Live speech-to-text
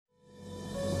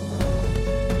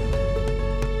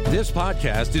This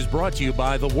podcast is brought to you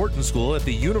by the Wharton School at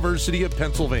the University of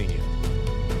Pennsylvania.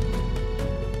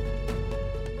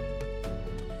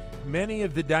 Many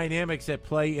of the dynamics at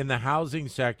play in the housing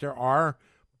sector are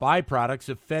byproducts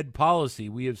of Fed policy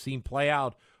we have seen play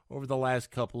out over the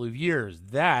last couple of years.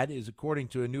 That is according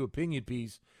to a new opinion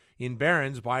piece in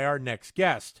Barron's by our next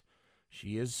guest.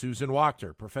 She is Susan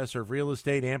Wachter, professor of real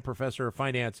estate and professor of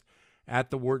finance at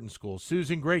the Wharton School.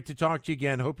 Susan, great to talk to you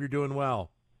again. Hope you're doing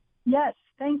well. Yes,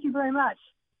 thank you very much.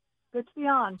 Good to be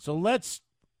on. So let's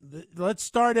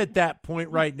start at that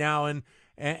point right now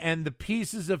and the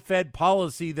pieces of Fed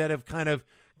policy that have kind of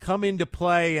come into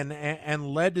play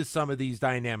and led to some of these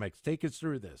dynamics. Take us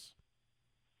through this.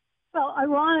 Well,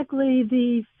 ironically,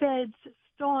 the Fed's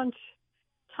staunch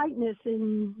tightness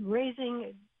in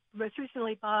raising, most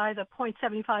recently by the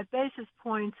 0.75 basis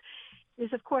points,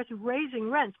 is, of course,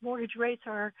 raising rents. Mortgage rates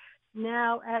are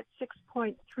now at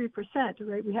 6.3%, a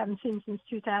rate we haven't seen since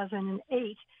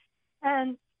 2008.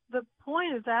 And the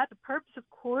point of that, the purpose, of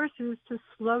course, is to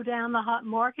slow down the hot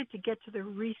market, to get to the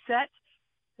reset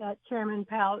that Chairman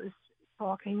Powell is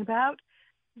talking about.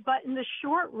 But in the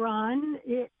short run,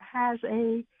 it has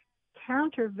a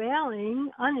countervailing,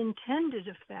 unintended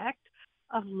effect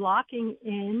of locking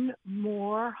in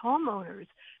more homeowners.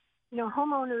 You know,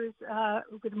 homeowners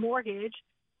with a mortgage,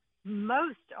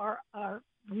 most are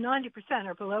 90%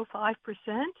 are below 5%,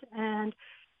 and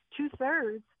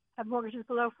 2/3 have mortgages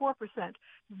below 4%.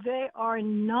 They are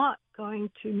not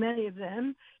going to, many of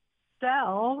them,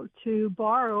 sell to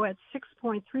borrow at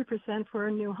 6.3% for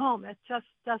a new home. That just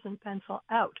doesn't pencil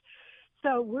out.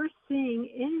 So we're seeing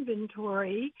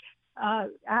inventory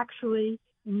actually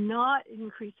not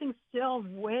increasing, still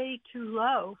way too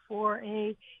low for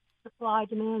a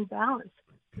supply-demand balance.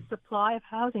 The supply of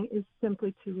housing is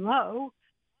simply too low.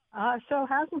 So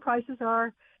housing prices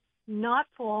are not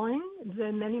falling.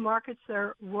 In many markets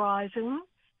they're rising.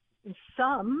 In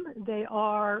some, they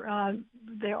are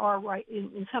right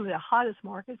in some of the hottest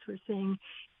markets. We're seeing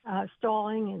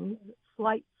stalling and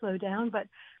slight slowdown. But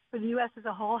for the U.S. as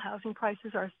a whole, housing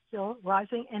prices are still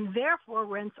rising, and therefore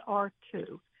rents are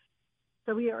too.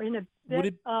 So we are in a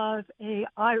bit of a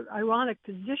ironic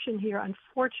position here,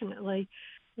 unfortunately,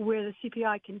 where the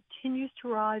CPI continues to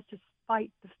rise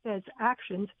despite the Fed's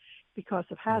actions because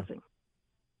of housing.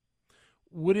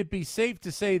 Would it be safe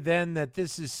to say then that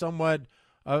this is somewhat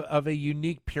of a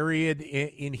unique period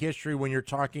in history when you're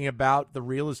talking about the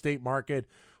real estate market,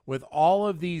 with all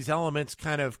of these elements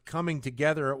kind of coming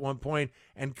together at one point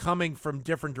and coming from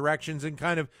different directions and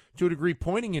kind of, to a degree,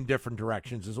 pointing in different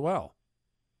directions as well?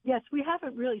 Yes, we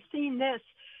haven't really seen this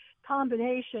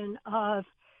combination of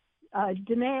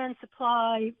demand,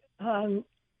 supply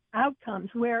outcomes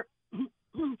where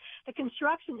the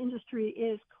construction industry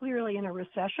is clearly in a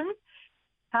recession.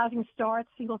 Housing starts,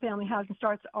 single-family housing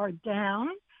starts are down,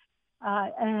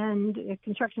 and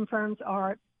construction firms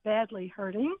are badly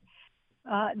hurting.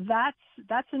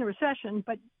 That's in a recession,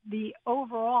 but the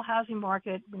overall housing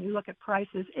market, when you look at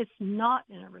prices, it's not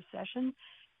in a recession.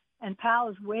 And Powell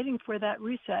is waiting for that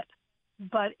reset,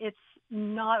 but it's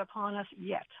not upon us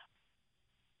yet.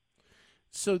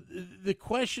 So the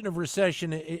question of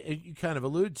recession, you kind of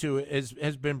allude to,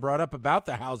 has been brought up about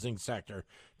the housing sector.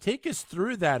 Take us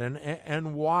through that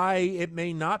and why it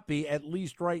may not be, at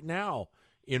least right now,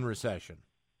 in recession.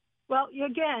 Well,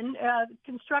 again, the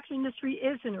construction industry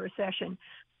is in a recession.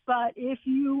 But if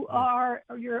you're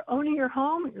owning your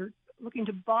home, you're looking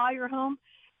to buy your home,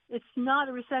 it's not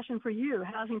a recession for you.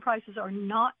 Housing prices are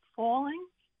not falling,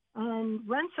 and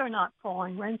rents are not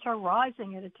falling. Rents are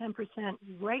rising at a 10%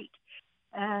 rate.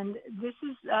 And this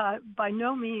is by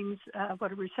no means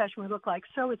what a recession would look like.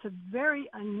 So it's a very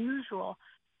unusual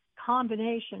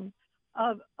combination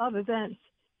of events.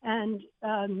 And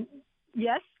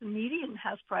yes, the median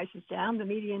house price is down. The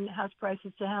median house price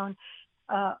is down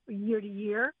year to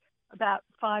year, about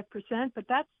 5%, but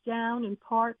that's down in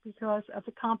part because of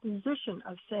the composition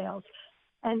of sales.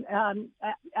 And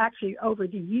actually over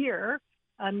the year,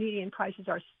 median prices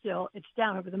are still, it's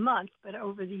down over the month, but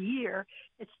over the year,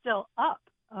 it's still up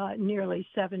nearly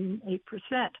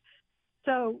 7-8%.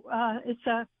 So it's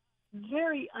a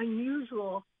very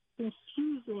unusual,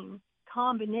 confusing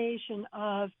combination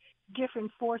of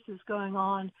different forces going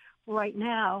on right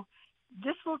now.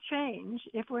 This will change.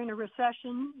 If we're in a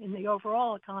recession in the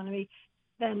overall economy,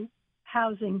 then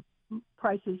housing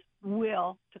prices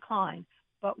will decline,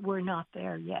 but we're not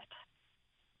there yet.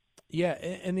 Yeah,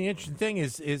 and the interesting thing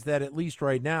is that at least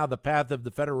right now, the path of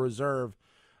the Federal Reserve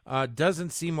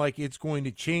doesn't seem like it's going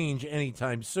to change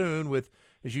anytime soon. With,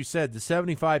 as you said, the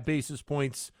 75 basis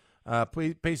point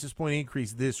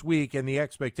increase this week, and the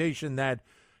expectation that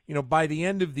by the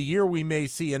end of the year, we may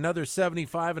see another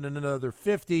 75 and another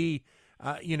 50.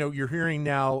 You're hearing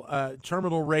now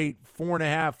terminal rate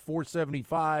 4.5,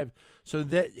 4.75. So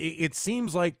that it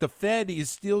seems like the Fed is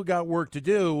still got work to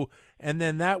do, and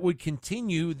then that would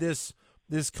continue this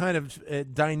kind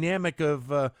of dynamic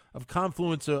of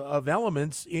confluence of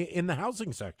elements in the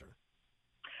housing sector.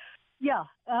 Yeah,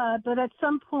 but at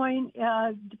some point,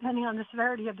 depending on the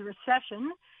severity of the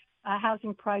recession,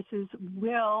 housing prices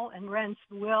will and rents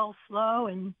will slow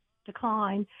and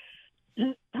decline.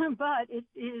 But it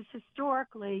is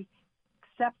historically,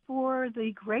 except for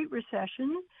the Great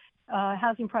Recession,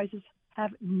 housing prices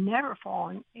have never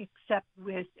fallen except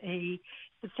with a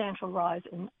substantial rise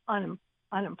in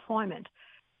unemployment.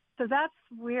 So that's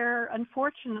where,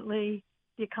 unfortunately,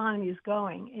 the economy is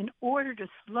going. In order to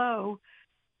slow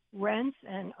rents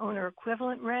and owner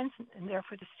equivalent rents, and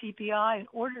therefore the CPI, in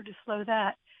order to slow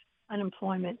that,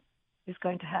 unemployment is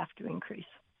going to have to increase.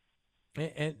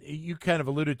 And you kind of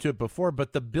alluded to it before,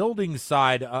 but the building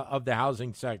side of the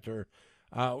housing sector,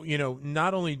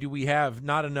 not only do we have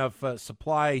not enough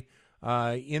supply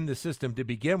in the system to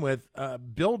begin with,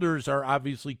 builders are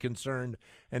obviously concerned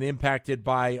and impacted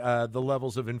by the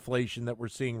levels of inflation that we're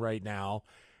seeing right now.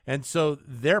 And so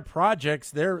their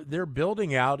projects, their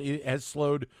building out has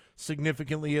slowed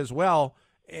significantly as well.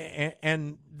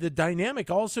 And the dynamic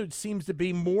also seems to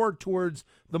be more towards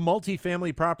the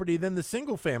multifamily property than the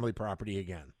single-family property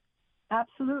again.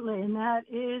 Absolutely, and that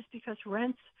is because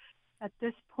rents at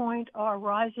this point are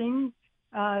rising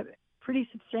pretty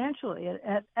substantially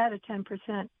at a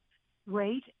 10%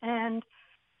 rate. And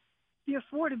the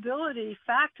affordability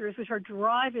factors which are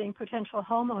driving potential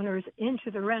homeowners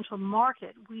into the rental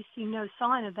market, we see no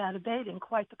sign of that abating.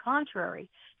 Quite the contrary.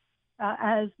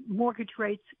 As mortgage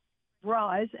rates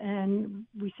rise, and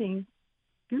we're seeing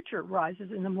future rises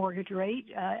in the mortgage rate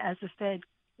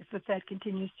if the Fed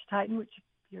continues to tighten, which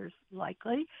appears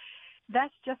likely,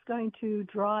 that's just going to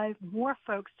drive more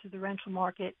folks to the rental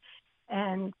market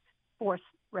and force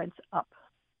rents up.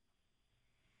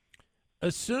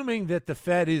 Assuming that the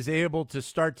Fed is able to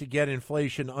start to get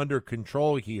inflation under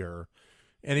control here,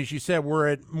 and as you said, we're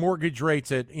at mortgage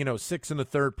rates at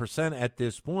 6.33% at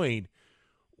this point,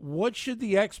 what should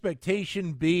the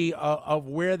expectation be of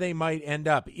where they might end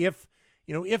up? If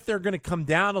they're going to come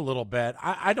down a little bit,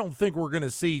 I don't think we're going to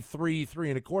see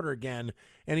 3.25 again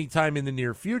anytime in the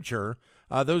near future.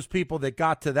 Those people that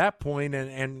got to that point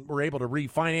and were able to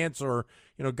refinance or,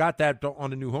 got that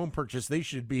on a new home purchase, they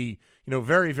should be,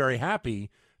 very, very happy.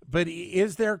 But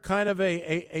is there kind of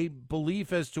a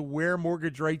belief as to where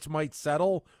mortgage rates might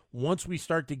settle once we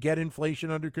start to get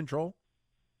inflation under control?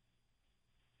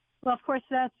 Well, of course,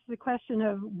 that's the question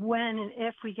of when and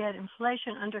if we get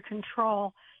inflation under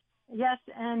control. Yes,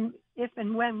 and if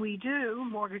and when we do,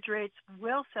 mortgage rates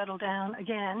will settle down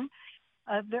again.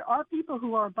 There are people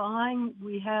who are buying.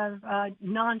 We have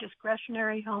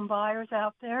non-discretionary home buyers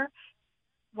out there.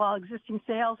 While existing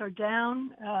sales are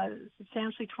down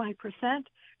substantially 20%,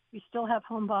 we still have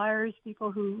home buyers,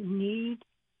 people who need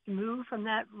to move from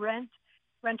that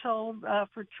rental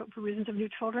for reasons of new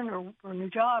children or new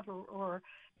job or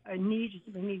they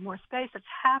need more space. That's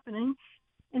happening.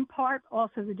 In part,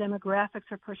 also the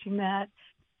demographics are pushing that.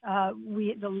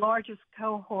 The largest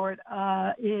cohort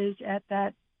is at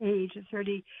that age, a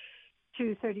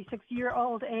 32,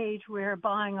 36-year-old age, where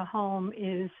buying a home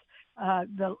is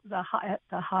the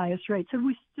highest rate. So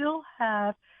we still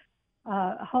have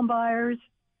home buyers.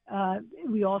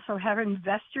 We also have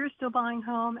investors still buying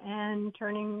home and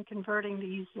converting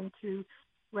these into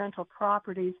rental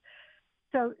properties.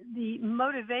 So the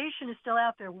motivation is still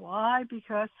out there. Why?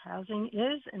 Because housing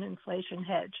is an inflation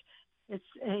hedge. It's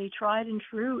a tried and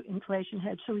true inflation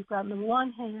hedge. So we've got on the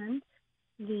one hand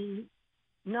the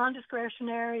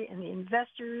non-discretionary and the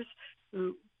investors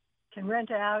who can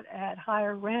rent out at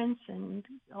higher rents and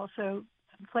also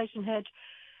inflation hedge.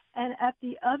 And at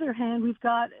the other hand, we've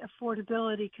got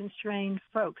affordability constrained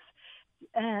folks.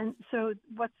 And so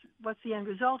what's the end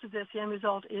result of this? The end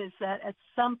result is that at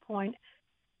some point,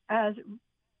 as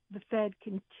the Fed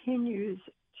continues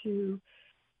to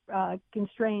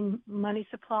constrain money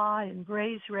supply and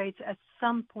raise rates, at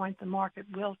some point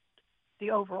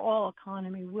the overall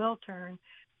economy will turn.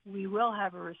 We will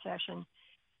have a recession,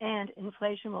 and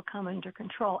inflation will come under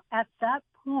control. At that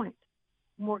point,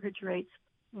 mortgage rates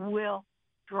will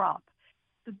drop.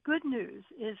 The good news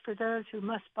is for those who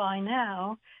must buy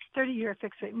now, 30-year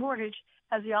fixed-rate mortgage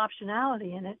has the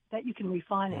optionality in it that you can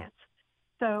refinance.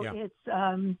 So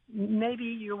It's maybe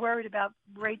you're worried about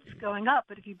rates going up,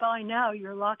 but if you buy now,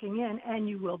 you're locking in and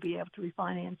you will be able to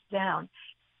refinance down.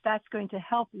 That's going to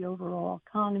help the overall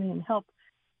economy and help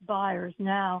buyers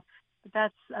now. but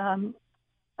that's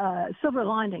silver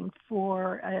lining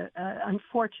for an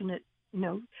unfortunate,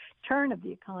 turn of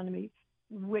the economy,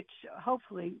 which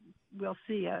hopefully we'll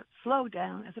see a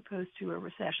slowdown as opposed to a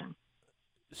recession.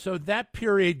 So that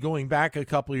period going back a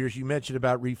couple of years, you mentioned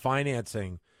about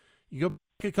refinancing. You go back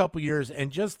a couple of years, and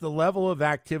just the level of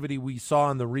activity we saw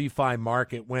in the refi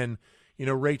market when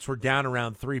rates were down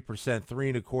around 3%,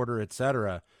 3.25%, et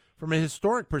cetera. From a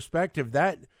historic perspective,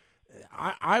 that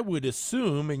I would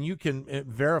assume, and you can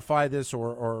verify this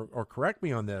or correct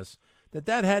me on this,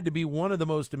 that had to be one of the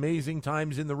most amazing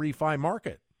times in the refi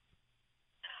market.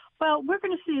 Well, we're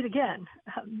going to see it again.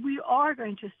 We are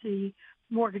going to see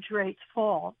mortgage rates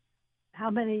fall. How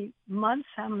many months,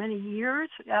 how many years?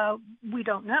 We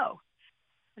don't know.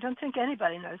 I don't think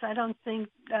anybody knows. I don't think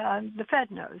the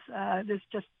Fed knows. There's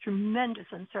just tremendous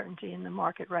uncertainty in the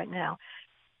market right now.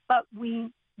 But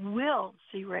we will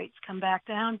see rates come back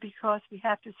down because we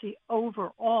have to see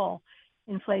overall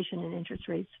inflation and interest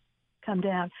rates come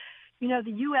down. The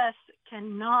U.S.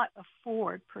 cannot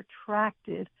afford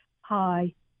protracted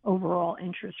high overall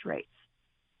interest rates.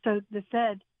 So the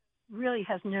Fed really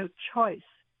has no choice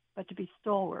but to be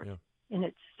stalwart in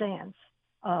its stance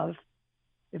of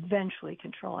eventually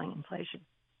controlling inflation.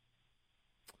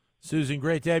 Susan,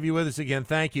 great to have you with us again.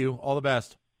 Thank you. All the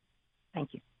best.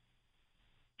 Thank you.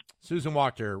 Susan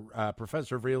Wachter,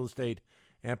 professor of real estate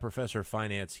and professor of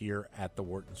finance here at the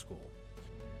Wharton School.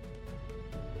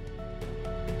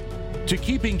 To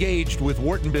keep engaged with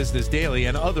Wharton Business Daily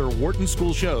and other Wharton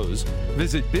School shows,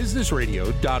 visit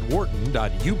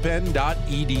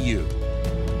businessradio.wharton.upenn.edu.